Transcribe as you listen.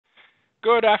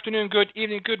Good afternoon, good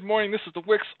evening, good morning. This is the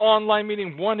WiX Online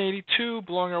Meeting 182,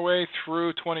 blowing our way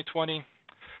through 2020.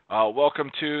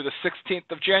 Welcome to the 16th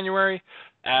of January.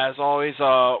 As always,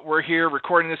 we're here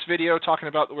recording this video talking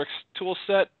about the WiX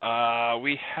toolset.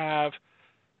 We have,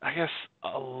 I guess,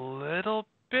 a little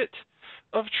bit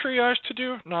of triage to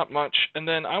do, not much. And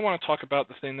then I want to talk about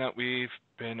the thing that we've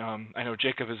been, I know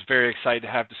Jacob is very excited to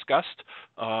have discussed,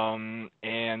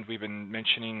 and we've been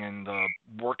mentioning in the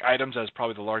work items as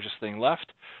probably the largest thing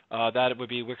left, that it would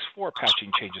be WiX 4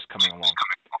 patching changes coming along.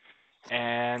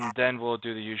 And then we'll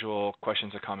do the usual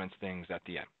questions or comments things at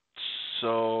the end.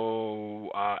 So,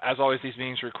 as always, these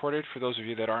meetings are recorded for those of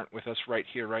you that aren't with us right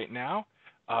here, right now.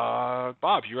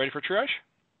 Bob, you ready for triage?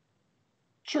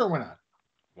 Sure, why not?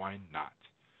 Why not?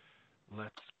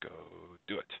 Let's go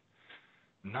do it.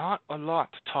 Not a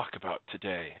lot to talk about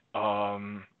today.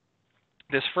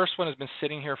 This first one has been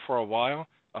sitting here for a while.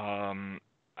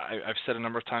 I've said a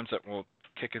number of times that we'll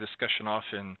kick a discussion off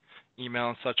in email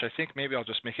and such. I think maybe I'll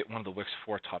just make it one of the WiX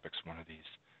 4 topics one of these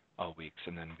weeks,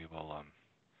 and then we will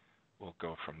we'll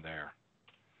go from there.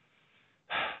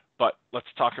 But let's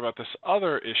talk about this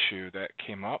other issue that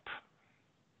came up.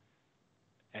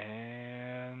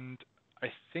 And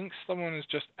I think someone is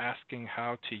just asking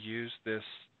how to use this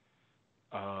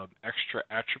extra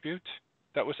attribute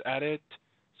that was added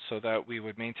so that we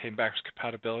would maintain backwards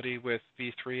compatibility with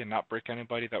v3 and not break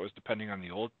anybody that was depending on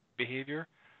the old behavior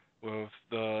with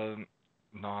the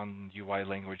non-UI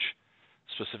language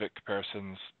specific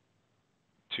comparisons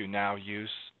to now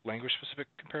use language specific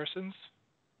comparisons.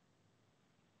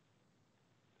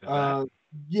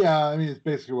 Yeah, I mean, it's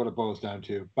basically what it boils down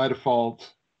to. By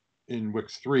default, in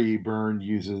WiX 3, Burn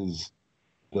uses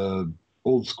the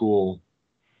old school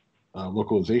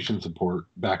localization support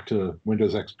back to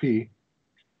Windows XP.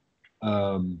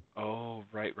 Oh,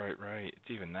 right. It's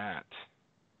even that.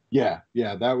 Yeah,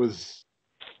 it's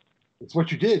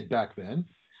what you did back then.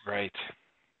 Right.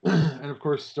 And of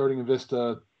course, starting in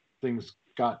Vista, things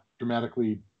got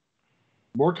dramatically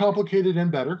more complicated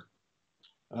and better.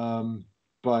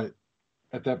 But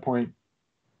at that point,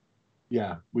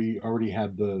 yeah, we already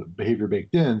had the behavior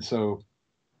baked in. So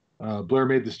Blair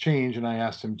made this change, and I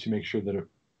asked him to make sure that it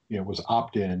was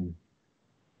opt-in,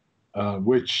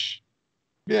 which,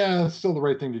 yeah, it's still the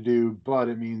right thing to do, but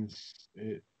it means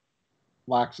it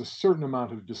lacks a certain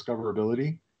amount of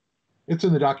discoverability. It's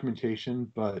in the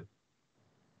documentation, but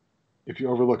if you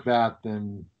overlook that,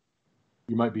 then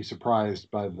you might be surprised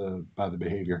by the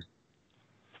behavior.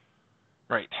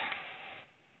 Right.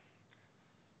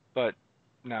 But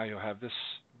now you'll have this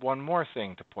one more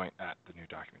thing to point at the new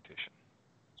documentation.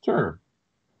 Sure.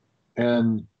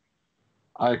 And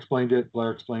I explained it,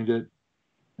 Blair explained it,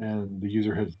 and the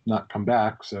user has not come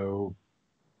back, so...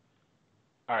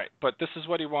 All right, but this is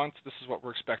what he wants. This is what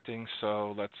we're expecting,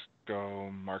 so let's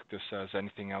go mark this as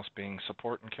anything else being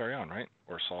support and carry on, right?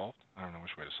 Or solved. I don't know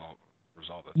which way to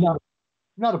resolve this.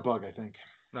 Not a bug, I think.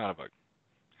 Not a bug.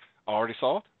 Already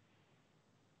solved?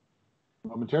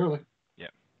 Momentarily. Yeah.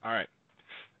 All right.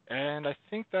 And I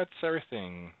think that's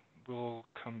everything. We'll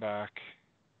come back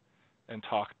and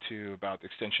talk to about the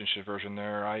extension should version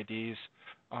their IDs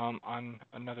on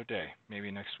another day,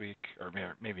 maybe next week, or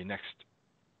maybe next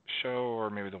show, or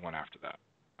maybe the one after that.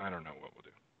 I don't know what we'll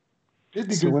do. It'd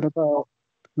be So good. what about,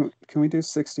 can we do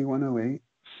 6108?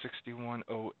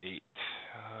 6108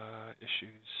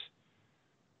 issues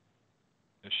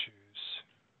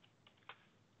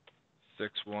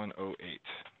 6108.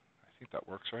 I think that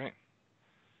works, right?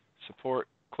 Support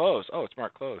closed. Oh, it's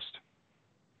marked closed.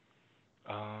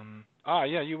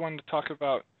 Yeah, you wanted to talk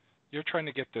about, you're trying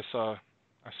to get this, I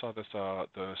saw this,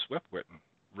 the SWIP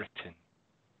written.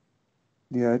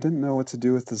 Yeah, I didn't know what to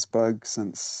do with this bug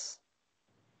since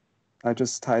I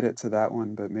just tied it to that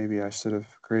one, but maybe I should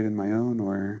have created my own,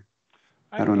 or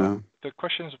I don't know. The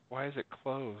question is, why is it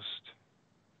closed?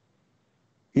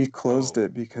 He closed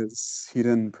it because he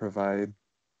didn't provide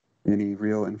any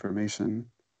real information.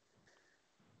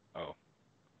 Oh.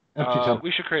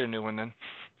 We should create a new one then.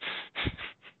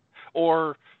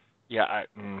 Or, yeah,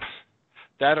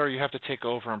 that, or you have to take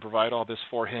over and provide all this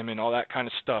for him and all that kind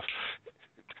of stuff.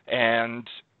 And,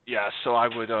 yeah, so I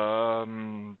would,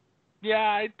 I'd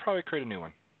probably create a new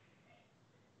one.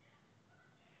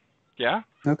 Yeah?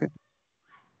 Okay.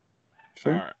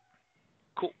 Sure. All right.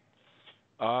 Cool.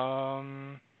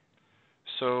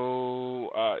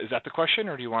 So, is that the question,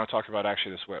 or do you want to talk about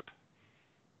actually the SWIP?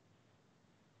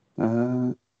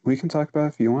 We can talk about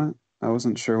it if you want. I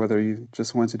wasn't sure whether you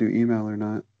just want to do email or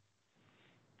not.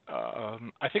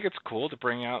 I think it's cool to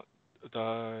bring out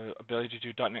the ability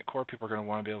to do .NET Core. People are going to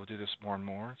want to be able to do this more and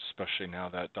more, especially now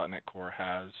that .NET Core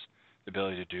has the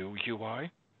ability to do UI,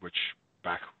 which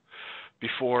back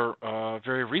before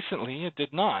very recently it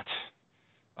did not.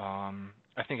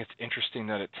 I think it's interesting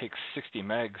that it takes 60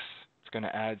 megs. It's going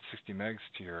to add 60 megs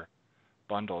to your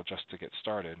bundle just to get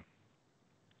started.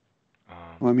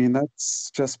 Well, I mean,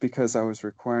 that's just because I was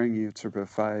requiring you to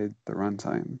provide the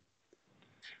runtime.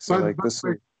 So By like the this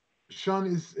way, would, Sean,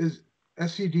 is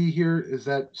SCD here? Is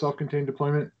that self-contained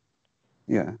deployment?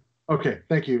 yeah. Okay,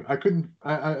 thank you. I couldn't.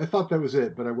 I thought that was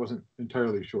it, but I wasn't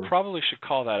entirely sure. Probably should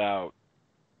call that out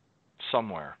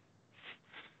somewhere.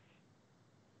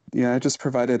 Yeah, I just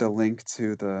provided a link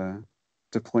to the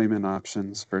deployment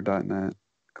options for .NET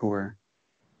Core.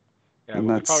 Yeah, And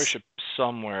but we probably that's, should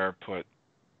somewhere put,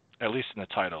 at least in the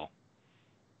title,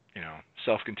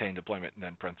 self-contained deployment and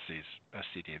then parentheses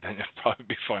SCD. Then it'd probably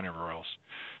be fine everywhere else.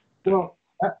 Well,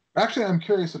 actually, I'm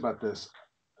curious about this.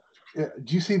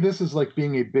 Do you see this as like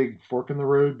being a big fork in the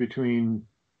road between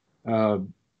uh,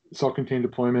 self-contained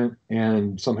deployment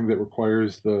and something that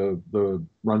requires the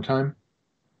runtime?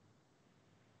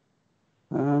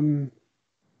 I'm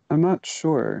not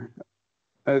sure.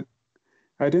 I,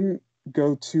 I didn't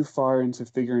go too far into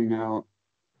figuring out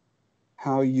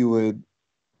how you would,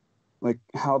 like,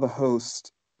 how the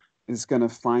host is going to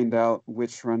find out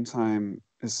which runtime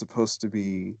is supposed to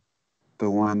be the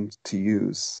one to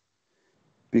use.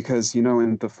 Because,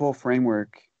 in the full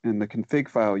framework, in the config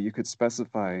file, you could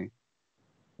specify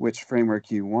which framework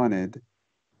you wanted.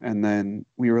 And then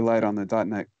we relied on the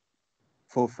 .NET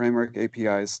full framework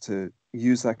APIs to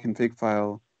use that config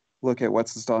file, look at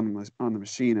what's installed on the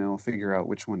machine, and it'll figure out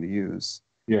which one to use.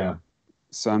 Yeah.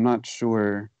 So I'm not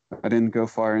sure. I didn't go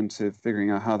far into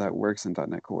figuring out how that works in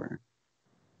 .NET Core.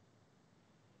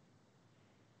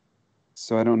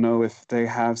 So I don't know if they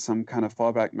have some kind of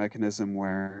fallback mechanism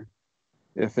where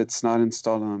if it's not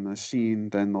installed on a machine,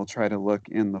 then they'll try to look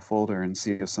in the folder and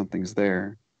see if something's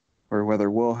there, or whether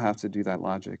we'll have to do that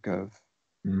logic of,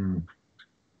 Mm.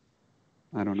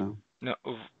 I don't know. No,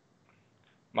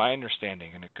 my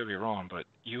understanding, and it could be wrong, but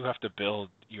you have to build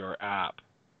your app,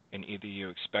 and either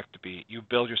you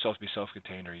build yourself to be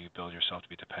self-contained, or you build yourself to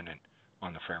be dependent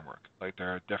on the framework. Like there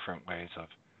are different ways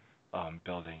of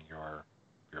building your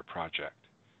project.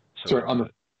 So Sorry,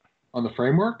 on the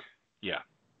framework? yeah,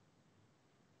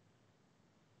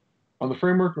 On the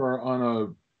framework or on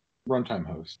a runtime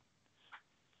host?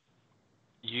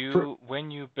 when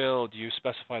you build, you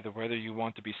specify whether you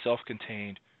want to be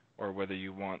self-contained or whether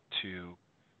you want to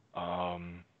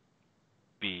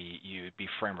be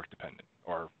framework dependent,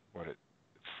 or what it.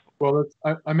 Well,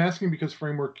 I'm asking because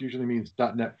framework usually means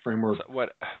 .NET framework. So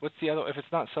what's the other? If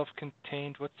it's not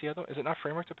self-contained, what's the other? Is it not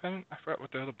framework dependent? I forgot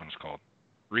what the other one's called.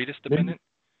 Redis Maybe, dependent.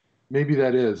 maybe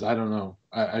that is. I don't know.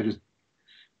 I just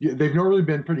they've normally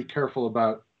been pretty careful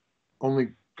about only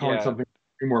calling Yeah, something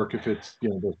framework if it's the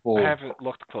I full. haven't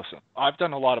looked close enough. I've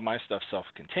done a lot of my stuff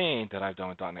self-contained that I've done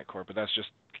with .NET Core, but that's just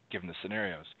given the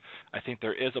scenarios. I think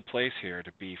there is a place here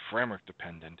to be framework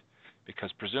dependent,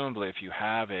 because presumably if you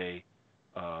have a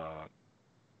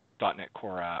 .NET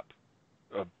Core app,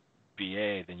 a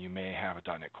BA, then you may have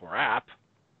a .NET Core app,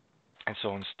 and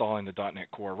so installing the .NET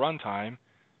Core runtime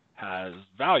has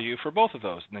value for both of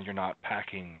those, and then you're not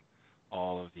packing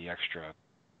all of the extra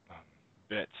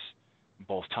bits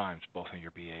both times, both in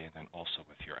your BA and then also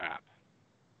with your app.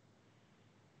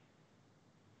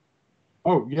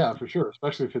 Oh yeah, for sure,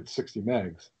 especially if it's 60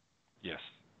 megs. Yes.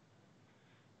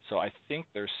 So I think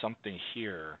there's something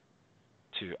here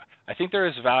I think there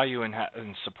is value in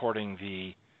supporting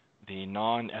the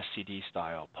non-SCD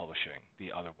style publishing,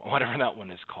 the other one, whatever that one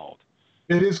is called.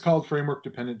 It is called framework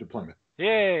dependent deployment.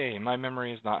 Yay! My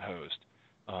memory is not hosed.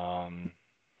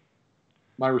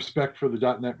 My respect for the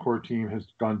 .NET Core team has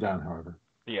gone down, however.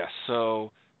 Yes.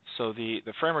 So the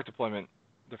framework deployment,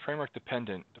 the framework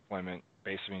dependent deployment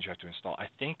basically means you have to install. I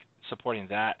think supporting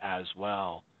that as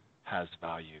well has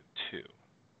value too.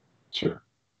 Sure.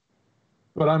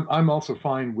 But I'm also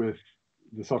fine with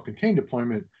the self-contained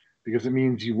deployment because it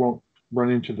means you won't run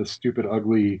into the stupid,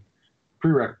 ugly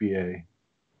prereq BA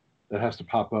that has to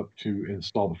pop up to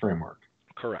install the framework.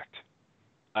 Correct.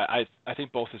 I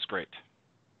think both is great.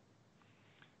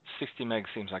 60 meg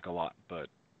seems like a lot, but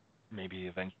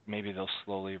maybe they'll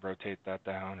slowly rotate that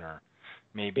down, or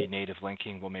maybe native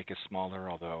linking will make it smaller.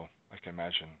 Although I can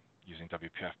imagine using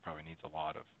WPF probably needs a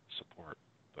lot of support,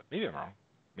 but maybe I'm wrong.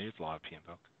 Maybe it's a lot of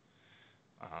pinbook.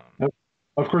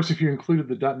 Of course, if you included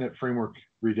the .NET Framework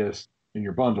redist in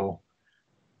your bundle,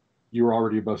 you were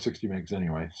already above 60 megs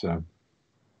anyway. So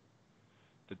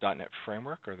the .NET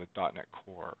Framework or the .NET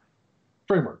Core?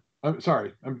 Framework. I'm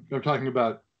sorry. I'm talking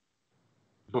about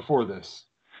before this.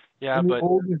 Yeah, In the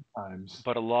olden times.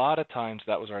 but a lot of times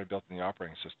that was already built in the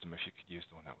operating system if you could use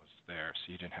the one that was there,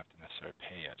 so you didn't have to necessarily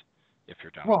pay it if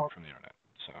you're downloading Well, from the internet.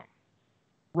 So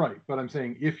right, but I'm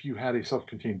saying if you had a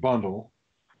self-contained bundle,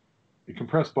 a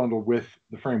compressed bundle with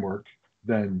the framework,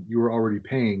 then you were already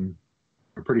paying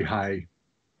a pretty high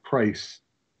price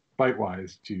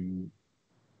byte-wise to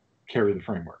carry the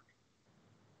framework,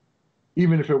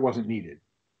 even if it wasn't needed.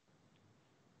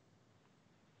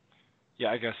 yeah,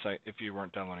 I guess if you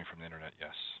weren't downloading from the internet, yes.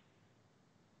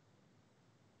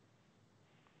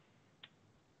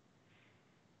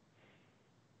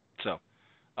 So,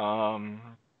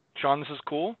 Sean, this is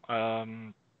cool.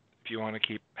 If you want to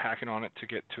keep hacking on it to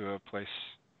get to a place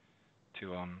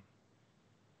to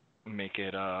make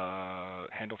it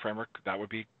handle framework, that would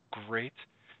be great.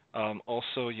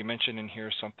 Also, you mentioned in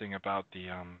here something about the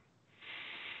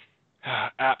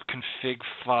app config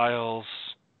files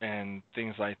and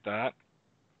things like that.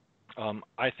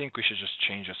 I think we should just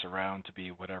change this around to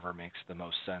be whatever makes the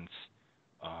most sense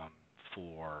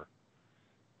for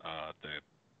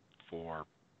for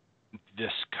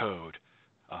this code.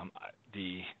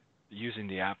 Using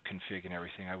the app config and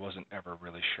everything, I wasn't ever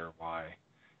really sure why.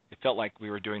 It felt like we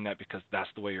were doing that because that's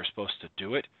the way you're supposed to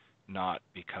do it, not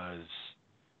because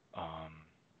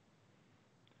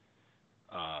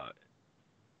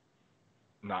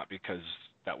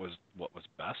that was what was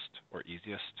best or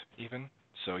easiest even.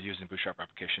 So using Bootstrap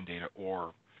application data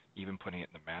or even putting it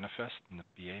in the manifest, in the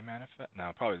BA manifest,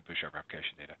 no, probably the Bootstrap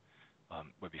application data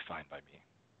would be fine by me,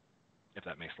 if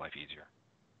that makes life easier.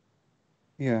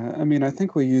 Yeah, I mean, I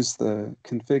think we used the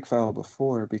config file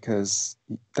before because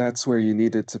that's where you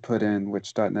needed to put in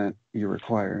which .NET you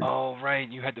required. Oh, right.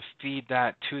 You had to feed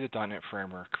that to the .NET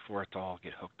framework for it to all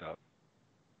get hooked up.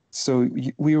 So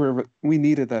we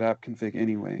needed that app config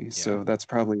anyway, Yeah. so that's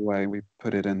probably why we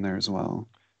put it in there as well.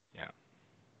 Yeah.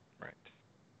 Right.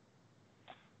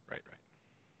 Right.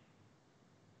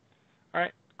 All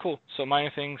right. Cool. So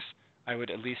minor things. I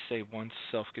would at least say one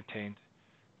self-contained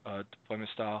deployment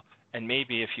style, and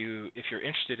maybe if you're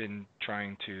interested in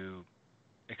trying to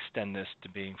extend this to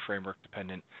being framework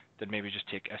dependent, then maybe just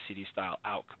take SCD style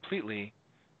out completely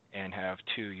and have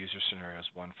two user scenarios,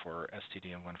 one for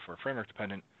STD and one for framework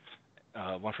dependent,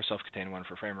 one for self-contained, one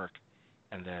for framework,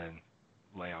 and then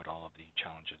lay out all of the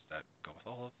challenges that go with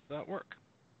all of that work.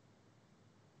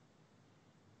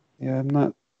 Yeah, I'm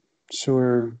not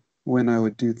sure when I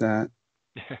would do that.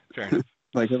 Fair enough.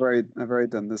 Like I've already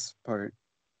done this part.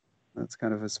 That's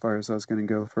kind of as far as I was going to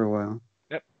go for a while.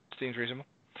 Yep, seems reasonable.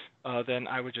 Then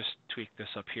I would just tweak this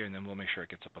up here, and then we'll make sure it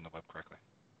gets up on the web correctly.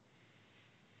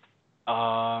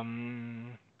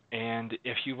 And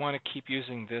if you want to keep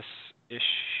using this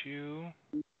issue,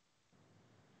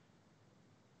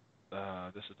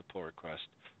 this is the pull request.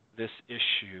 This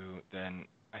issue, then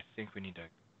I think we need to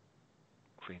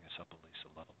clean this up at least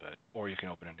a little bit, or you can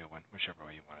open a new one, whichever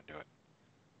way you want to do it.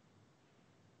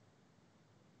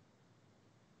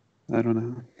 I don't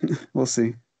know. We'll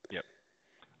see. Yep,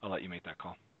 I'll let you make that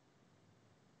call.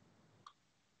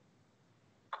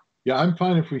 Yeah, I'm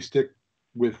fine if we stick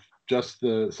with just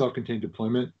the self-contained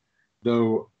deployment,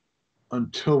 though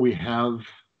until we have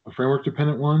a framework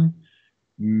dependent one,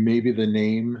 maybe the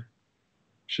name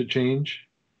should change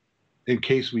in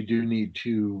case we do need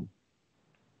two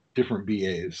different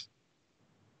BAs.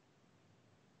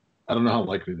 I don't know how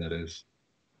likely that is.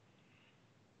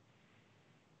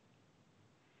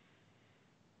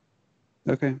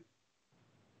 Okay.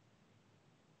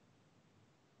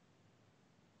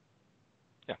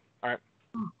 Yeah, all right.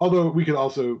 Although we could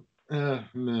also,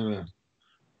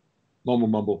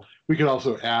 mumble. We could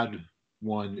also add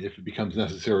one if it becomes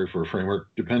necessary for a framework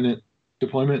dependent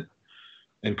deployment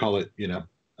and call it,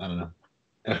 I don't know,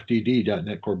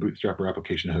 FDD.NET Core Bootstrapper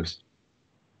Application Host.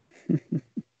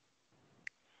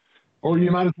 Or you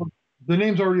might as well, the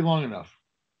name's already long enough.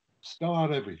 Spell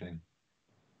out everything.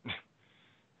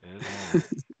 It is long.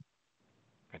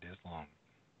 It is long.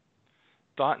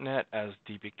 .NET as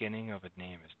the beginning of a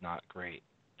name is not great,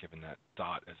 given that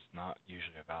dot is not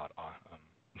usually a valid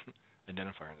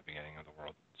identifier in the beginning of the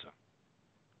world. So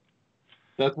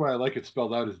That's why I like it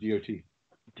spelled out as DOT.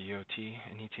 DOT,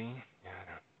 NET? Yeah, I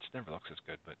know. It never looks as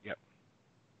good, but yep.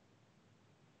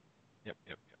 Yep.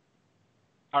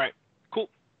 All right, cool.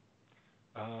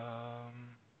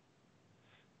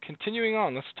 Continuing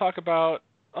on, let's talk about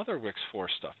other WiX 4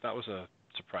 stuff. That was a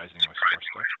surprising WiX 4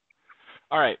 stuff.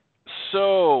 All right,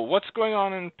 so what's going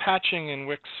on in patching in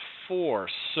WiX 4?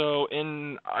 So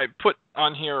I put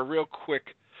on here a real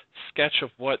quick sketch of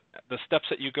what the steps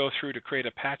that you go through to create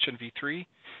a patch in V3.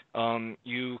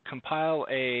 You compile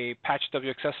a patch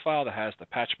WXS file that has the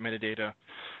patch metadata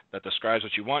that describes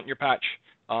what you want in your patch.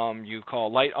 You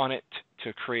call light on it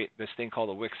to create this thing called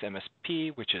a WiX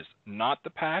MSP, which is not the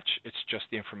patch. It's just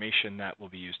the information that will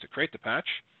be used to create the patch.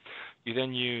 You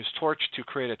then use torch to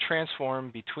create a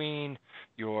transform between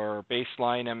your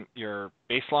baseline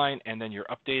and then your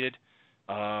updated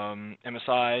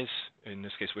MSIs, in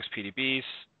this case WiX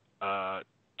PDBs,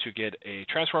 to get a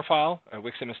transform file. A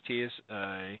WiX MST is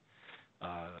a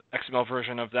XML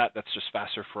version of that that's just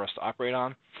faster for us to operate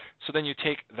on. So then you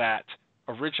take that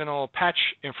original patch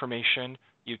information,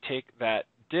 you take that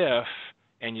diff,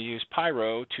 and you use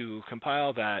Pyro to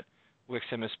compile that WiX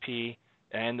MSP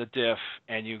and the diff,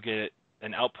 and you get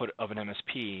an output of an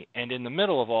MSP. And in the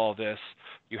middle of all of this,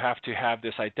 you have to have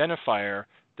this identifier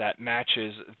that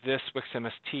matches this WiX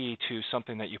MST to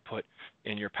something that you put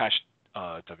in your patch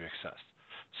WXS.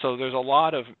 So there's a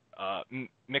lot of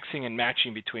mixing and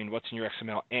matching between what's in your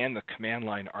XML and the command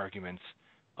line arguments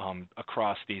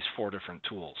across these 4 different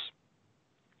tools.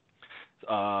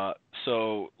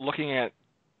 So looking at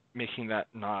making that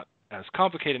not as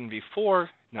complicated in V4,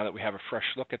 now that we have a fresh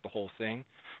look at the whole thing,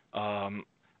 I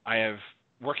have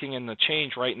working in the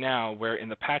change right now where in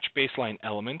the patch baseline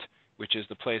element, which is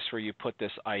the place where you put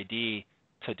this ID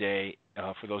today,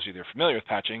 for those of you that are familiar with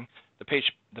patching,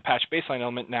 the patch baseline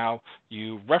element, now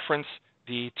you reference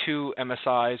the 2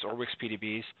 MSIs or WiX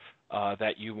PDBs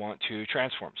that you want to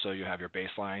transform. So you have your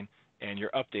baseline and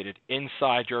your updated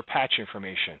inside your patch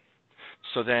information.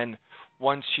 So then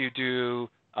once you do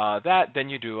that, then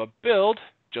you do a build,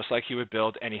 just like you would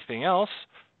build anything else.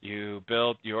 You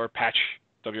build your patch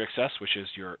WXS, which is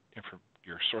your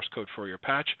source code for your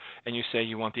patch, and you say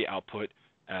you want the output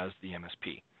as the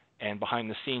MSP. And behind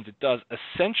the scenes, it does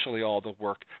essentially all the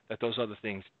work that those other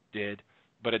things did,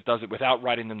 but it does it without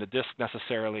writing them to disk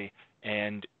necessarily,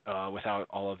 and without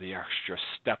all of the extra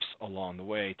steps along the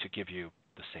way to give you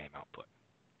the same output.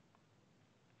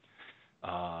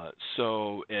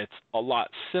 So it's a lot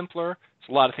simpler. There's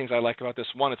a lot of things I like about this.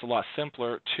 1, it's a lot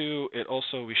simpler. 2,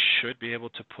 we should be able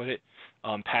to put it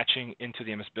patching into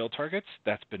the MS build targets.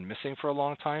 That's been missing for a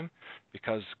long time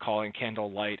because calling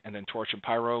candle, light, and then torch and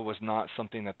pyro was not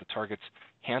something that the targets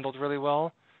handled really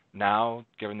well. Now,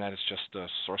 given that it's just a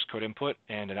source code input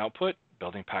and an output,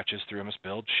 building patches through MS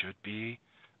build should be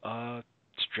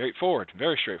straightforward,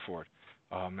 very straightforward.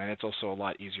 And it's also a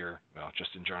lot easier,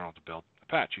 just in general, to build a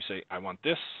patch. You say, I want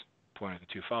this, point at the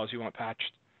 2 files you want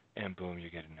patched, and boom, you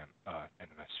get an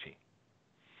MSP.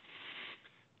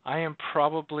 I am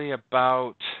probably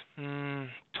about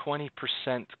 20%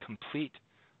 complete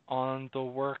on the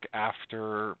work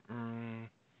after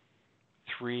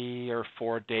 3 or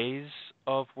 4 days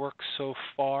of work so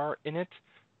far in it,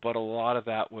 but a lot of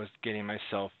that was getting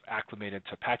myself acclimated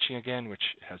to patching again, which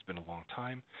has been a long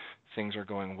time. Things are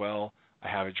going well. I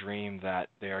have a dream that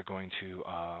they are going to,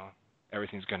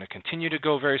 everything's going to continue to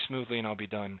go very smoothly and I'll be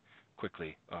done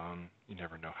quickly. You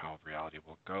never know how reality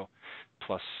will go.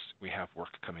 Plus, we have work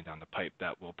coming down the pipe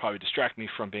that will probably distract me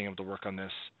from being able to work on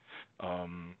this 100%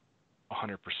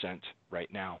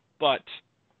 right now. But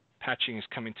patching is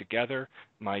coming together.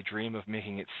 My dream of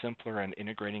making it simpler and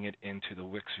integrating it into the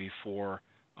WiX V4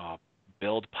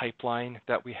 build pipeline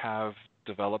that we have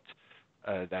developed,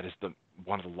 that is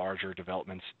one of the larger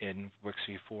developments in WiX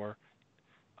V4,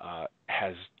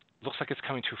 looks like it's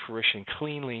coming to fruition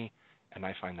cleanly, and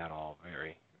I find that all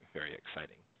very, very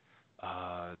exciting.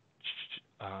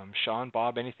 Sean,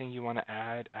 Bob, anything you want to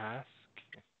ask?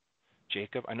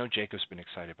 Jacob? I know Jacob's been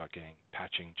excited about getting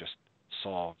patching just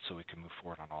solved so we can move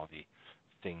forward on all the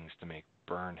things to make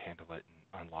burn handle it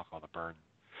and unlock all the burn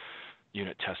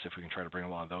unit tests if we can try to bring a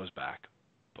lot of those back.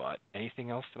 But anything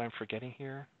else that I'm forgetting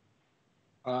here?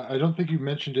 I don't think you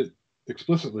mentioned it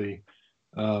explicitly,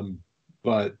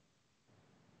 but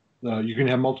you can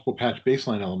have multiple patch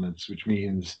baseline elements, which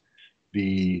means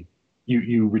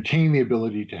you retain the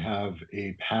ability to have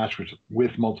a patch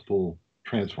with multiple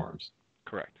transforms.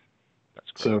 Correct.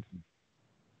 That's correct. So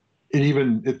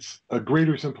it's a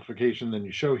greater simplification than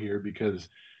you show here, because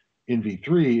in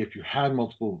V3, if you had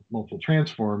multiple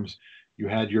transforms, you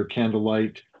had your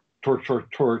candlelight, torch,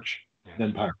 yes,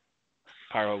 then pyro.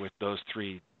 Pyro with those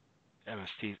 3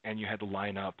 MSTs, and you had to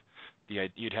line up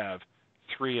you'd have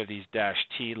 3 of these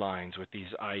 -T lines with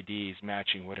these IDs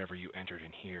matching whatever you entered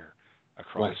in here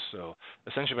across. Right. So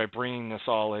essentially, by bringing this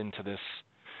all into this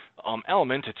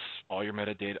element, it's all your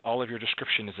metadata, all of your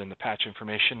description is in the patch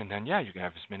information, and then you can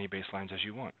have as many baselines as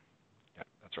you want. Yeah,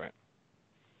 that's right.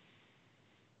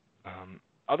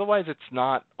 Otherwise, it's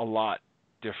not a lot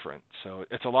different. So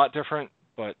it's a lot different,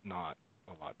 but not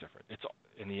a lot different. It's,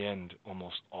 in the end,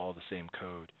 almost all the same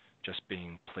code, just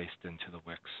being placed into the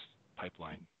WiX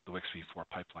pipeline, the WiX V4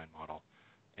 pipeline model,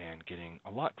 and getting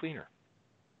a lot cleaner.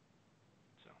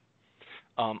 So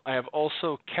I have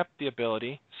also kept the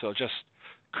ability, so just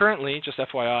currently, just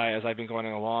FYI, as I've been going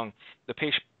along, the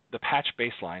patch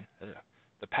baseline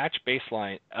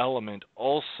element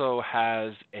also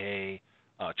has a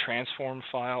transform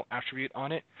file attribute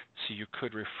on it, so you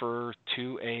could refer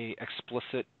to a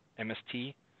explicit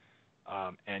MST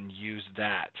and use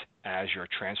that as your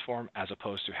transform, as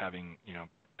opposed to having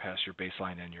pass your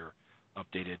baseline and your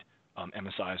updated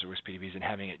MSIs or WiX PDBs and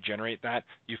having it generate that.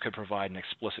 You could provide an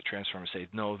explicit transform and say,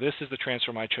 no, this is the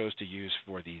transform I chose to use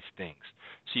for these things.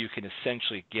 So you can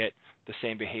essentially get the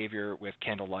same behavior with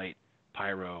Candlelight,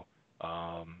 Pyro,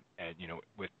 and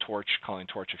with Torch, calling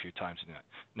Torch a few times.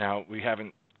 Now we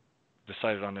haven't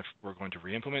decided on if we're going to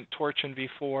re-implement Torch in V4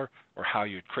 or how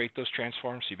you'd create those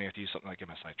transforms. So you may have to use something like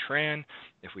MSI Tran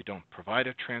if we don't provide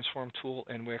a transform tool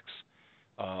in WiX.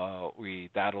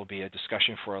 That'll be a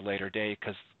discussion for a later day,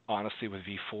 because honestly with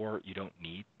V4 you don't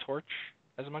need Torch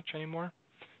as much anymore.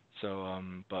 So,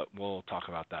 but we'll talk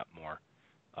about that more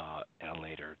at a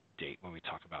later date when we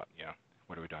talk about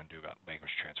what are we going to do about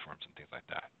language transforms and things like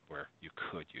that, where you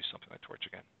could use something like Torch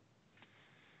again.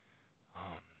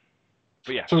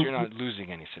 But yeah, so you're not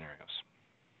losing any scenarios.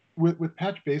 With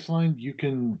patch baseline, you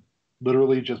can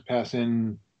literally just pass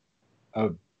in a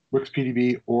WiX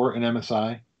PDB or an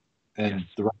MSI, and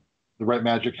yes, the right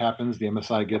magic happens. The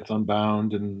MSI gets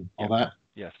unbound and all that.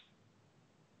 Yes.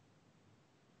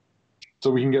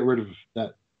 So we can get rid of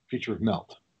that feature of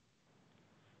melt.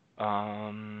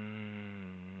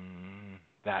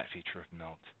 That feature of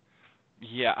melt.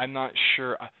 Yeah, I'm not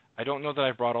sure. I don't know that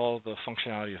I brought all the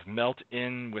functionality of melt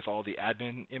in with all the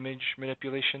admin image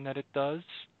manipulation that it does.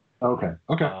 Okay.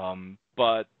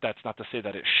 But that's not to say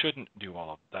that it shouldn't do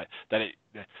all of that. That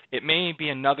it may be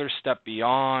another step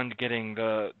beyond getting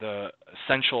the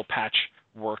essential patch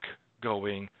work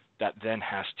going, that then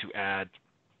has to add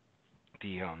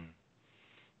the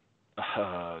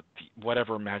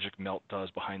whatever magic melt does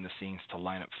behind the scenes to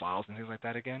line up files and things like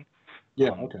that again.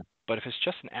 Yeah. Okay. But if it's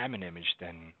just an admin image,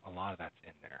 then a lot of that's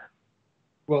in there.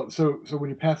 Well, so when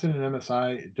you pass in an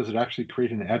MSI, does it actually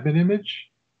create an admin image?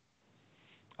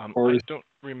 I don't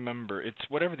remember. It's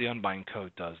whatever the unbind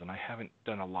code does, and I haven't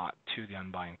done a lot to the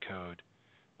unbind code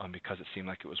because it seemed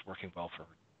like it was working well for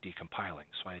decompiling,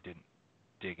 so I didn't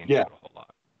dig into it a whole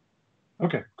lot.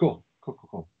 Okay, cool.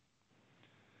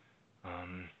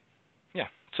 Yeah,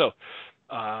 so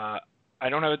I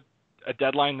don't have a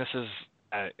deadline. This is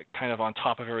kind of on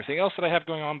top of everything else that I have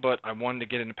going on, but I wanted to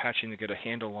get into patching to get a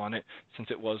handle on it,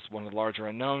 since it was one of the larger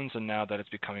unknowns, and now that it's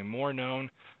becoming more known.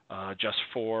 Just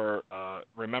for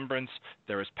remembrance,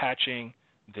 there was patching,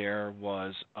 there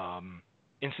was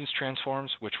instance transforms,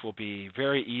 which will be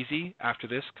very easy after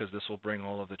this, because this will bring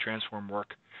all of the transform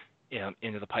work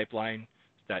into the pipeline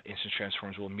that instance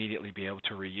transforms will immediately be able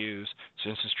to reuse. So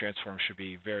instance transforms should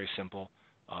be very simple,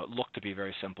 look to be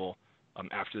very simple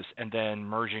after this. And then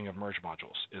merging of merge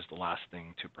modules is the last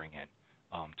thing to bring in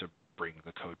to bring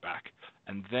the code back.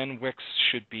 And then WiX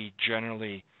should be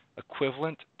generally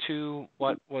equivalent to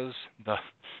what was the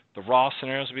raw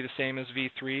scenarios will be the same as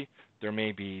V3. There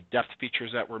may be depth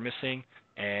features that we're missing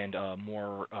and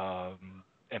more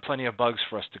and plenty of bugs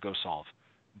for us to go solve.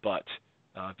 But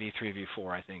V3,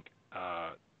 V4, I think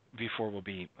V4 will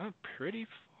be pretty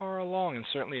far along, and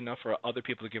certainly enough for other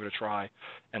people to give it a try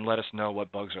and let us know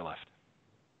what bugs are left.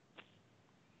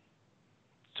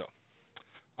 So,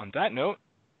 on that note,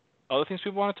 other things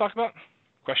people want to talk about?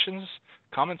 Questions,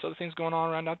 comments, other things going on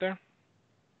around out there?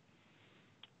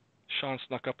 Sean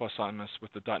snuck up on us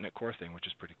with the .NET Core thing, which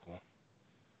is pretty cool.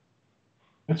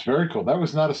 It's very cool. That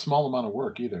was not a small amount of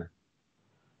work either.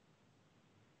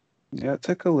 Yeah, it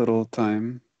took a little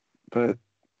time, but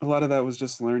a lot of that was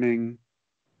just learning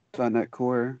 .NET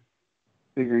Core,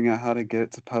 figuring out how to get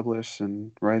it to publish,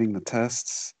 and writing the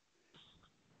tests.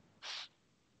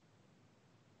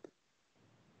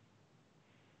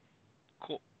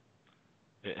 Cool.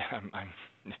 Yeah.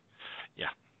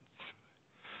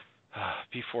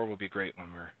 V4 will be great when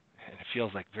and it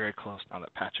feels like very close now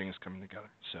that patching is coming together.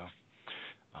 So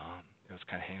it was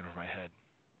kind of hanging over my head.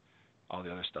 All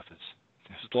the other stuff this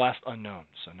is the last unknown,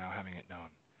 so now having it known,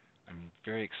 I'm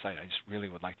very excited. I just really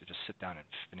would like to just sit down and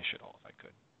finish it all if I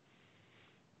could.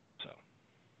 So,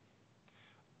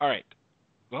 all right.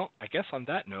 Well, I guess on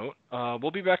that note,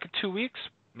 we'll be back in 2 weeks.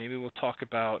 Maybe we'll talk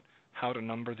about how to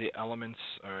number the elements,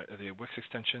 or the WiX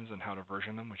extensions, and how to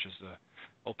version them, which is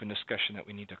the open discussion that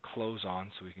we need to close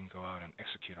on so we can go out and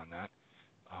execute on that.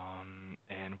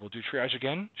 And we'll do triage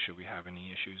again, should we have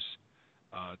any issues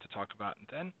to talk about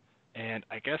then. And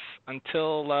I guess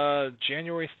until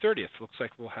January 30th, looks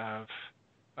like we'll have,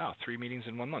 3 meetings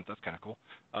in 1 month. That's kind of cool.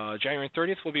 January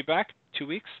 30th, we'll be back, 2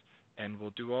 weeks. and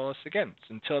we'll do all this again.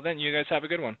 So until then, you guys have a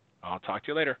good one. I'll talk to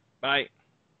you later. Bye.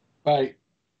 Bye.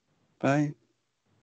 Bye.